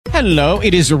Hello,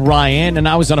 it is Ryan, and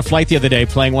I was on a flight the other day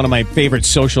playing one of my favorite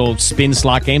social spin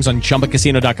slot games on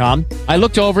ChumbaCasino.com. I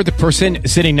looked over at the person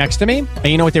sitting next to me, and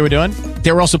you know what they were doing?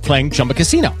 They were also playing Chumba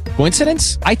Casino.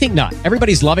 Coincidence? I think not.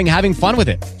 Everybody's loving having fun with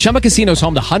it. Chumba Casino is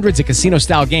home to hundreds of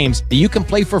casino-style games that you can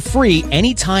play for free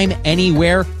anytime,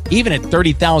 anywhere, even at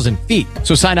 30,000 feet.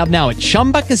 So sign up now at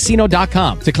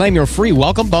ChumbaCasino.com to claim your free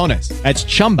welcome bonus. That's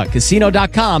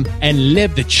ChumbaCasino.com and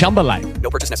live the Chumba life.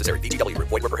 No purchase necessary. VGW.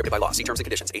 Void where prohibited by law. See terms and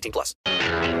conditions. 18 plus.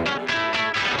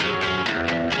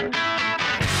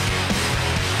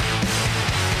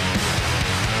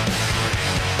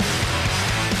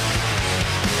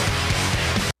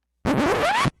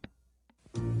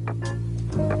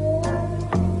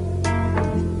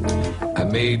 I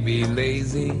may be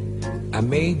lazy, I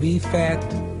may be fat,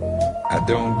 I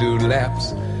don't do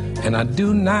laps, and I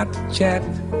do not chat.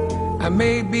 I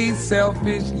may be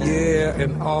selfish, yeah,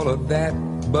 and all of that,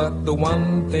 but the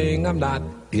one thing I'm not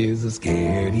is a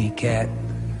scaredy cat.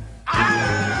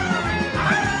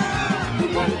 The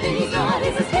one thing he's not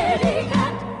is a scaredy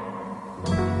cat.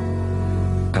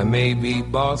 I may be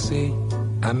bossy,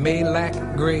 I may lack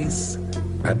grace,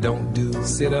 I don't do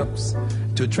sit-ups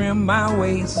to trim my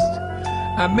waist.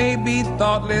 I may be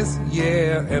thoughtless,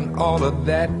 yeah, and all of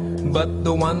that, but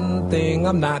the one thing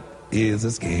I'm not is a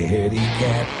scaredy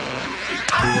cat.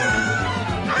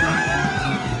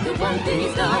 The one thing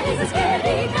he's not is a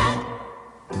scaredy cat.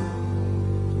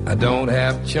 I don't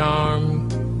have charm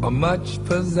or much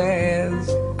pizzazz.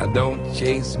 I don't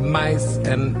chase mice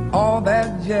and all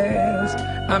that jazz.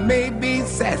 I may be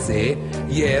sassy,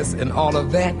 yes, and all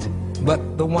of that,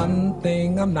 but the one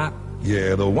thing I'm not,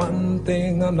 yeah, the one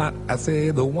thing I'm not, I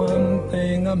say the one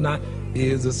thing I'm not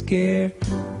is a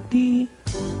scaredy.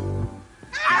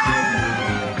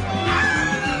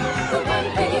 The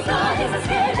one thing he's not is a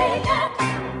scaredy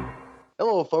cat.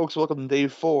 Hello, folks. Welcome to day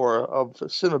 4 of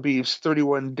Cinema Beef's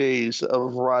 31 Days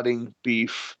of Rotting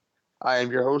Beef. I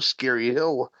am your host, Gary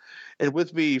Hill, and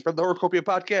with me from the Horocopia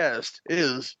podcast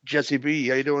is Jesse B.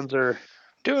 How you doing, sir?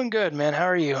 Doing good, man. How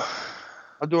are you?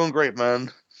 I'm doing great,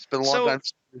 man. It's been a long time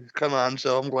since you've come on,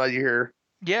 so I'm glad you're here.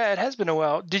 Yeah, it has been a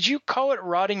while. Did you call it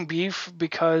Rotting Beef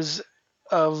because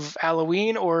of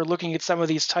Halloween, or looking at some of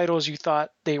these titles you thought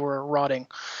they were rotting?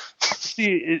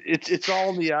 See, it's all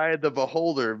in the eye of the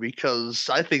beholder, because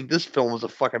I think this film is a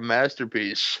fucking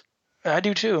masterpiece. I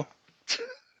do too.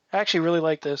 I actually really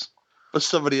like this. But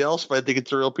somebody else might think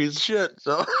it's a real piece of shit.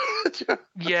 So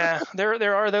Yeah,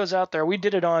 there are those out there. We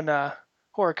did it on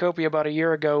Horocopia about a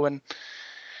year ago, and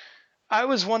I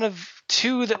was one of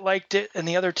 2 that liked it, and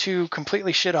the other 2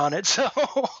 completely shit on it. So,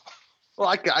 well,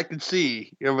 I can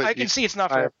see. I can see it's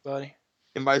not for everybody.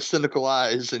 In my cynical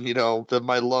eyes, and that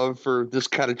my love for this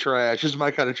kind of trash is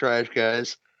my kind of trash,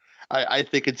 guys. I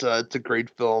think it's a great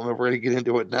film, and we're gonna get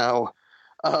into it now.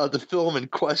 The film in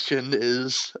question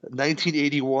is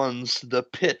 1981's The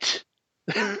Pit,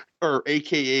 or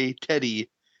AKA Teddy.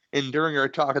 And during our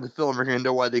talk of the film, we're gonna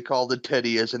know why they called it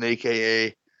Teddy as an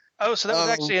AKA. Oh, so that was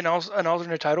actually an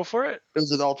alternate title for it? It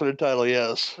was an alternate title,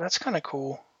 yes. That's kind of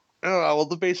cool. Well,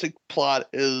 the basic plot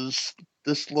is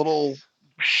this little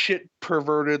shit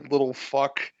perverted little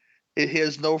fuck. He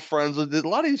has no friends. A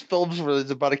lot of these films where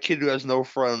it's about a kid who has no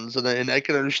friends, and I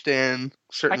can understand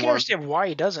certain. I can understand why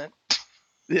he doesn't.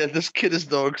 Yeah, this kid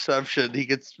is no exception. He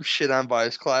gets shit on by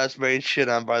his classmates, shit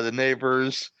on by the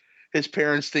neighbors. His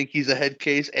parents think he's a head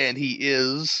case, and he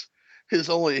is. His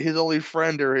only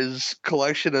friend are his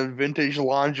collection of vintage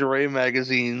lingerie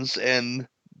magazines and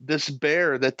this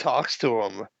bear that talks to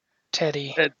him.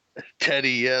 Teddy.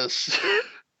 Teddy, yes.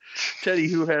 Teddy,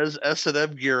 who has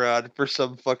S&M gear on for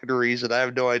some fucking reason. I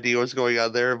have no idea what's going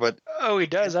on there, but oh, he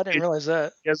does. I didn't realize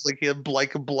that. He has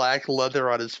like black leather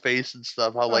on his face and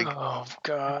stuff. How oh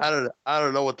god. I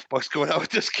don't know what the fuck's going on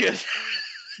with this kid.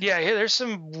 Yeah, there's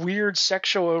some weird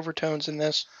sexual overtones in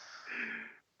this.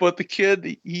 But the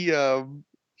kid, he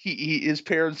his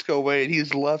parents go away, and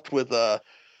he's left with a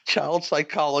child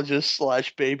psychologist /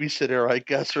 babysitter, I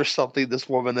guess, or something. This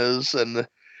woman is, and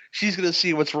she's gonna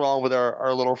see what's wrong with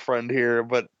our little friend here.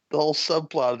 But the whole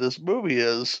subplot of this movie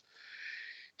is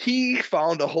he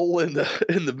found a hole in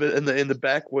the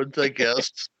backwoods, I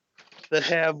guess, that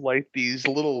have like these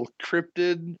little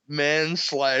cryptid man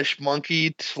 /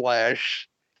 monkey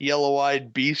 /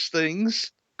 yellow-eyed beast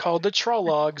things called the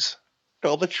Trollocs.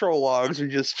 The Trollocs are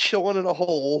just chilling in a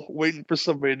hole, waiting for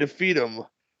somebody to feed them.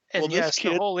 And well, yes,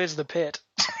 the hole is the pit.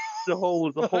 The hole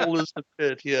is the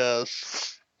pit.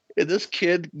 Yes. And this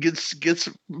kid gets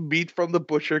meat from the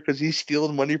butcher because he's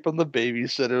stealing money from the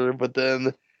babysitter, but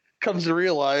then comes to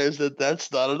realize that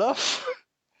that's not enough.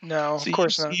 No, so of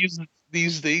course not. He uses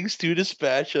these things to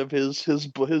dispatch of his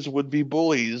would-be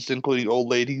bullies, including old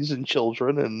ladies and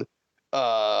children and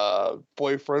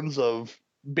boyfriends of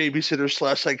babysitters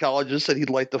slash psychologists that he'd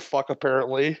like to fuck,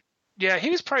 apparently. Yeah, he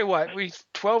was probably what,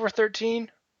 12 or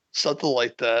 13? Something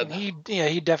like that. And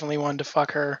he definitely wanted to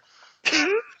fuck her.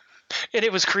 And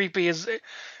it was creepy.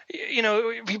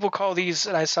 People call these,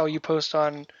 and I saw you post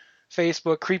on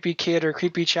Facebook, creepy kid or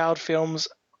creepy child films.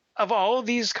 Of all of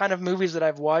these kind of movies that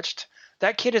I've watched,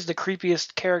 that kid is the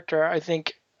creepiest character I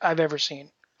think I've ever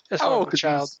seen. As far as a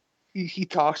child. He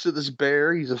talks to this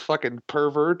bear. He's a fucking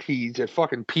pervert. He's a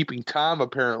fucking peeping Tom,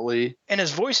 apparently. And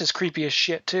his voice is creepy as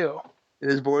shit, too. And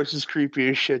his voice is creepy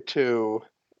as shit, too.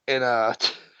 And,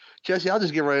 Jesse, I'll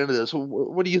just get right into this.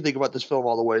 What do you think about this film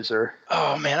all the way, sir?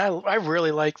 Oh, man, I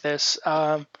really like this.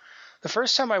 The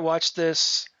first time I watched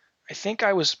this, I think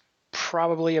I was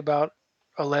probably about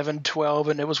 11, 12,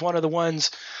 and it was one of the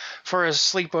ones for a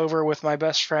sleepover with my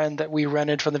best friend that we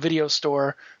rented from the video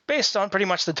store, based on pretty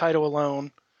much the title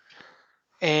alone.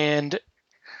 And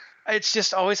it's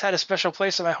just always had a special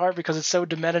place in my heart because it's so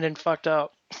demented and fucked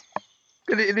up.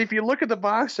 And if you look at the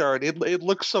box art, it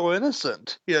looks so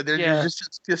innocent. There's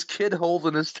just this kid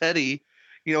holding his teddy,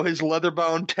 his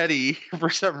leather-bound teddy for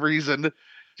some reason,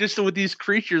 just with these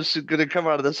creatures going to come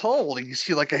out of this hole. And you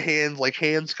see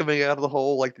hands coming out of the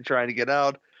hole, like they're trying to get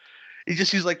out.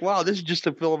 He's like, wow, this is just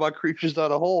a film about creatures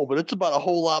out of a hole, but it's about a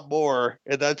whole lot more.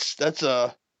 And that's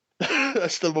the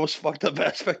most fucked up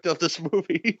aspect of this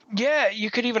movie. Yeah, you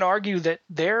could even argue that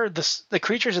they're the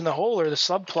creatures in the hole are the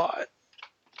subplot.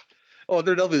 Oh,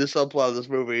 they're definitely the subplot of this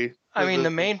movie. I mean, the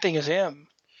main thing is him.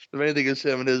 The main thing is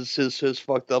him and his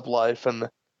fucked up life, and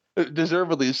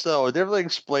deservedly so. It never really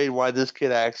explained why this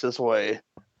kid acts this way.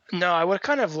 No, I would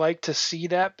kind of like to see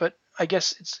that, but I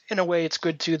guess it's in a way it's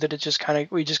good too that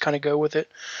we just kind of go with it.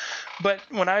 But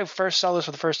when I first saw this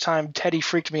for the first time, Teddy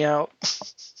freaked me out.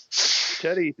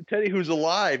 Teddy, who's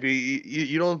alive.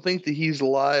 You don't think that he's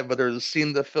alive, but there's a scene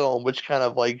in the film which kind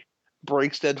of like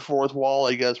breaks that fourth wall,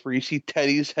 I guess, where you see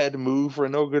Teddy's head move for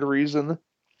no good reason.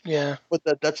 Yeah. But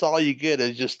that's all you get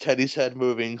is just Teddy's head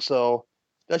moving. So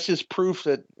that's just proof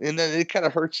that, and then it kind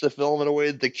of hurts the film in a way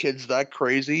that the kid's not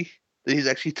crazy, that he's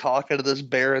actually talking to this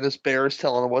bear and this bear is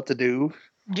telling him what to do.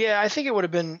 Yeah, I think it would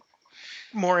have been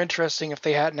more interesting if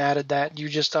they hadn't added that. You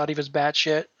just thought he was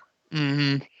batshit.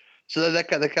 Mm-hmm. So that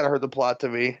kind of hurt the plot to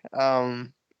me.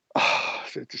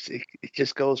 It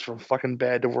just goes from fucking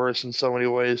bad to worse in so many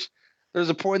ways. There's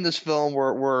a point in this film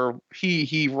where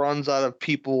he runs out of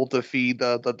people to feed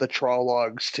the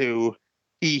Trollocs to.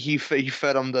 He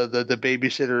fed him the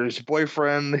babysitter's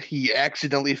boyfriend. He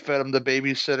accidentally fed him the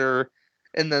babysitter,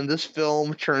 and then this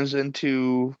film turns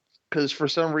into, because for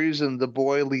some reason the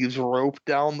boy leaves rope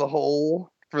down the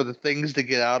hole for the things to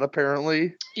get out,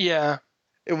 apparently. Yeah.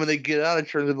 And when they get out, it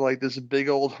turns into like this big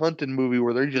old hunting movie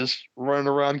where they're just running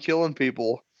around killing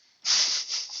people.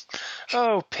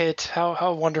 Oh, Pitt,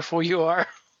 how wonderful you are.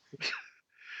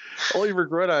 Only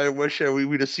regret I wish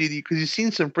we'd have seen you, because you've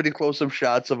seen some pretty close-up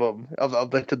shots of them, of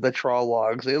the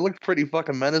Trollocs. They look pretty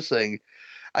fucking menacing.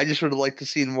 I just would have liked to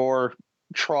see more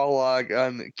Trollog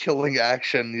on killing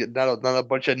action, not a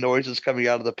bunch of noises coming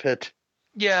out of the pit.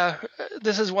 Yeah,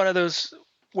 this is one of those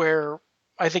where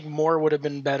I think more would have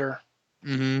been better.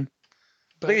 Mm-hmm.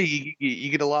 But I think you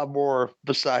get a lot more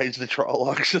besides the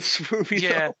Trollocs in this movie.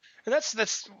 Yeah, though. And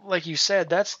that's like you said,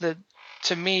 that's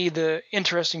to me the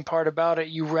interesting part about it.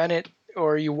 You rent it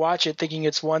or you watch it thinking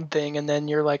it's one thing, and then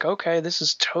you're like, okay, this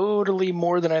is totally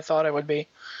more than I thought it would be.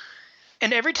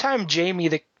 And every time Jamie,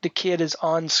 the kid, is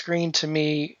on screen, to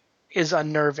me, is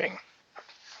unnerving.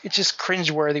 It's just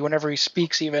cringeworthy whenever he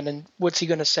speaks, even. And what's he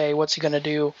going to say? What's he going to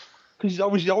do? Because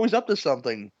he's always up to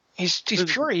something. He's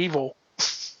pure evil.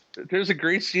 There's a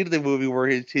great scene in the movie where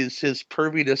his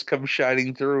perviness comes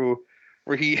shining through,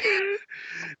 where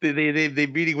they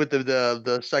meeting with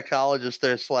the psychologist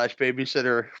there /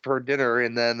 babysitter for dinner,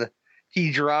 and then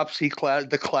he drops the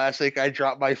classic, I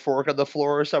dropped my fork on the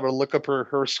floor, so I'm gonna look up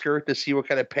her skirt to see what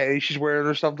kind of panties she's wearing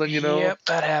or something, Yep,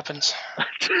 that happens.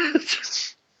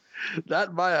 Not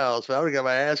in my house. I would have got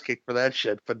my ass kicked for that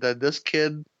shit. But then this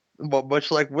kid, well,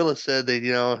 much like Willis said,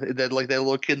 that like that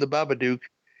little kid in the Babadook,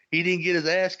 he didn't get his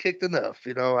ass kicked enough.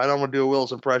 I don't want to do a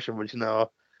Willis impression, but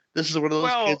this is one of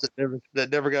those kids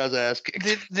that never got his ass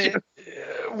kicked.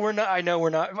 We're not. I know we're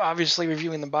not obviously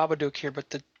reviewing the Babadook here, but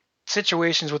the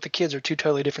situations with the kids are two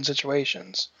totally different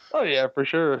situations. Oh yeah, for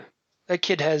sure. That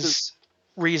kid has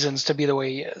reasons to be the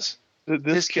way he is.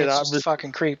 This kid's just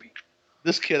fucking creepy.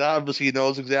 This kid obviously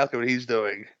knows exactly what he's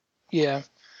doing. Yeah.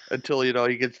 Until he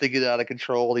gets to get out of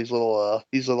control. These little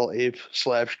ape /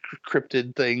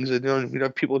 cryptid things,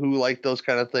 and people who like those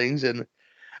kind of things. And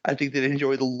I think they'd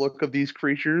enjoy the look of these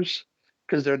creatures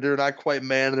because they're not quite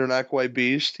man, they're not quite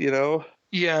beast, you know.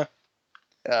 Yeah.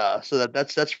 So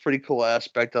that's a pretty cool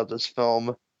aspect of this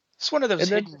film. It's one of those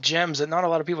hidden gems that not a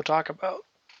lot of people talk about.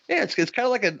 Yeah, it's kind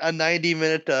of like a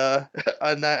 90-minute a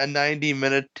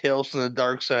 90-minute Tales from the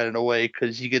Dark Side in a way,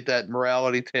 because you get that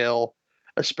morality tale,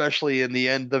 especially in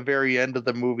the very end of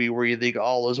the movie, where you think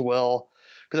all is well.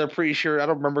 Because I'm pretty sure, I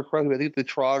don't remember correctly, I think the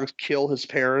Trogs kill his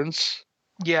parents.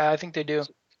 Yeah, I think they do.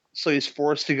 So he's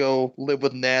forced to go live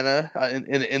with Nana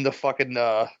in the fucking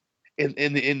in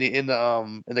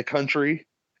the country.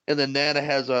 And then Nana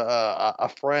has a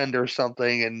friend or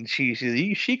something, and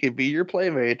she could be your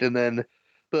playmate. And then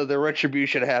the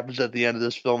retribution happens at the end of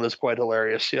this film. Is quite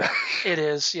hilarious. Yeah, it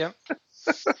is. Yep.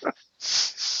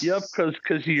 Yep,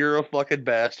 because you're a fucking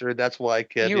bastard. That's why,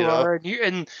 kid. You are,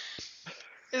 and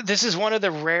this is one of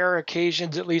the rare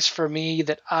occasions, at least for me,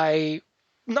 that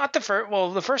not the first.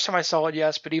 Well, the first time I saw it,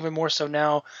 yes, but even more so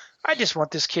now. I just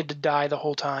want this kid to die the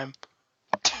whole time.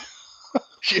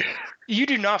 You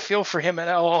do not feel for him at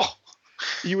all.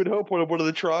 You would hope one of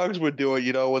the Trogs would do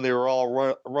it, when they were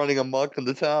all running amok in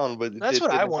the town. But that's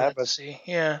what I wanted to see.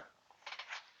 Yeah.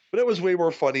 But it was way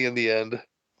more funny in the end.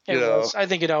 It was. I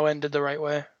think it all ended the right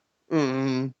way.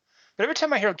 Mm-hmm. But every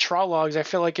time I hear Trologs, I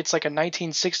feel like it's like a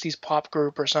 1960s pop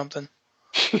group or something.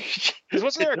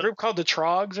 Wasn't there a group called the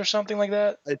Trogs or something like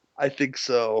that? I think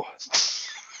so.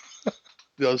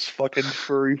 Those fucking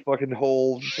furry fucking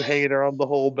holes hanging around the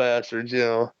hole bastards,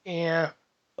 Yeah.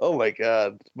 Oh my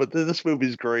god! But this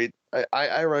movie's great.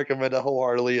 I recommend it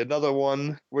wholeheartedly. Another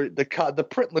one where the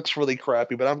print looks really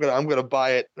crappy, but I'm gonna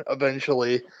buy it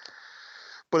eventually.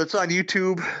 But it's on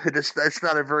YouTube. It's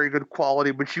not a very good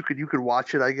quality, but you could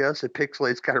watch it. I guess it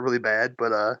pixelates kind of really bad,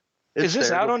 but is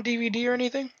this out on DVD or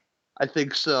anything? I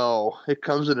think so. It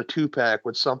comes in a 2-pack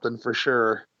with something for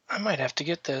sure. I might have to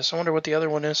get this. I wonder what the other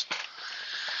one is.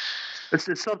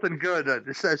 It's something good.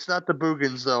 It's not the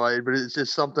Boogans, though, but it's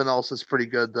just something else that's pretty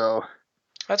good, though.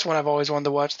 That's one I've always wanted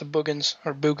to watch, the Boogans,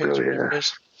 or Boogans, or whatever it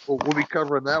is. We'll be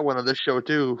covering that one on this show,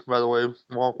 too, by the way.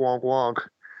 Wonk, wonk, wonk.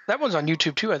 That one's on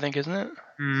YouTube, too, I think, isn't it?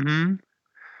 Mm-hmm.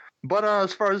 But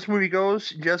as far as this movie goes,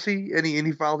 Jesse,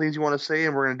 any final things you want to say?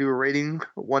 And we're going to do a rating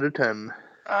 1 to 10.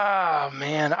 Oh,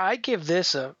 man. I give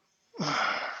this a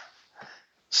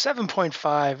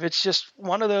 7.5. It's just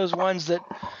one of those ones that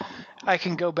I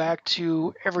can go back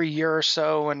to every year or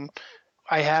so, and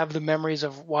I have the memories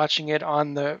of watching it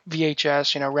on the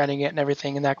VHS, renting it and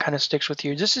everything, and that kind of sticks with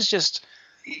you. This is just,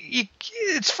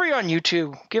 it's free on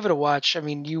YouTube. Give it a watch. I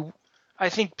mean, I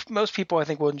think most people,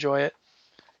 will enjoy it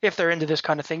if they're into this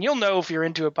kind of thing. You'll know if you're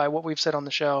into it by what we've said on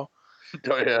the show.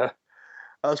 Oh yeah.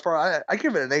 As far I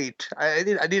give it an 8. I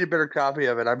need a better copy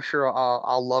of it. I'm sure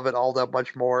I'll love it all that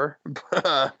much more.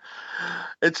 But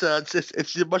it's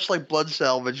much like Blood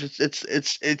Salvage. It's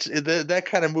that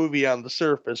kind of movie on the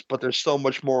surface, but there's so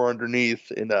much more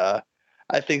underneath. And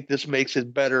I think this makes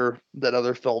it better than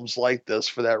other films like this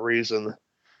for that reason.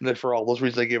 And for all those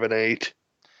reasons, I give it an 8.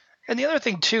 And the other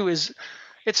thing too is,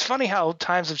 it's funny how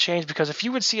times have changed, because if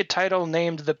you would see a title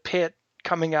named The Pit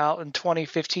coming out in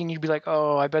 2015, you'd be like,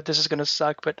 oh, I bet this is going to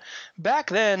suck. But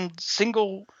back then,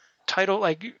 single title,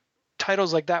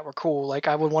 titles like that were cool. Like,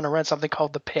 I would want to rent something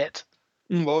called The Pit.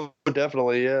 Well,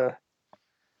 definitely, yeah.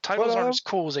 Titles aren't as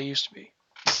cool as they used to be.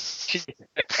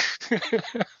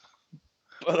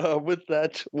 But with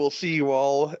that, we'll see you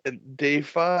all in day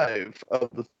 5 of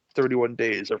the 31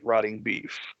 days of rotting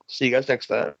beef. See you guys next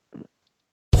time.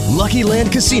 Lucky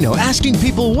Land Casino, asking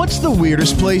people, what's the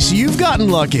weirdest place you've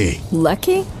gotten lucky?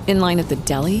 Lucky? In line at the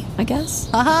deli, I guess?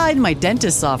 Aha, in my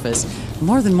dentist's office.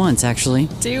 More than once, actually.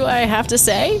 Do I have to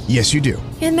say? Yes, you do.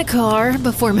 In the car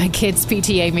before my kids'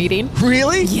 PTA meeting.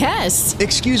 Really? Yes.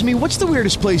 Excuse me, what's the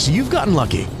weirdest place you've gotten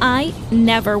lucky? I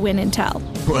never win and tell.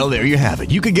 Well, there you have it.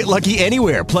 You can get lucky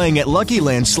anywhere, playing at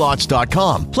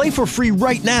LuckyLandSlots.com. Play for free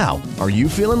right now. Are you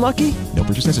feeling lucky? No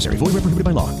purchase necessary. Void where prohibited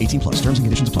by law. 18+. Terms and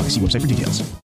conditions apply. See website for details.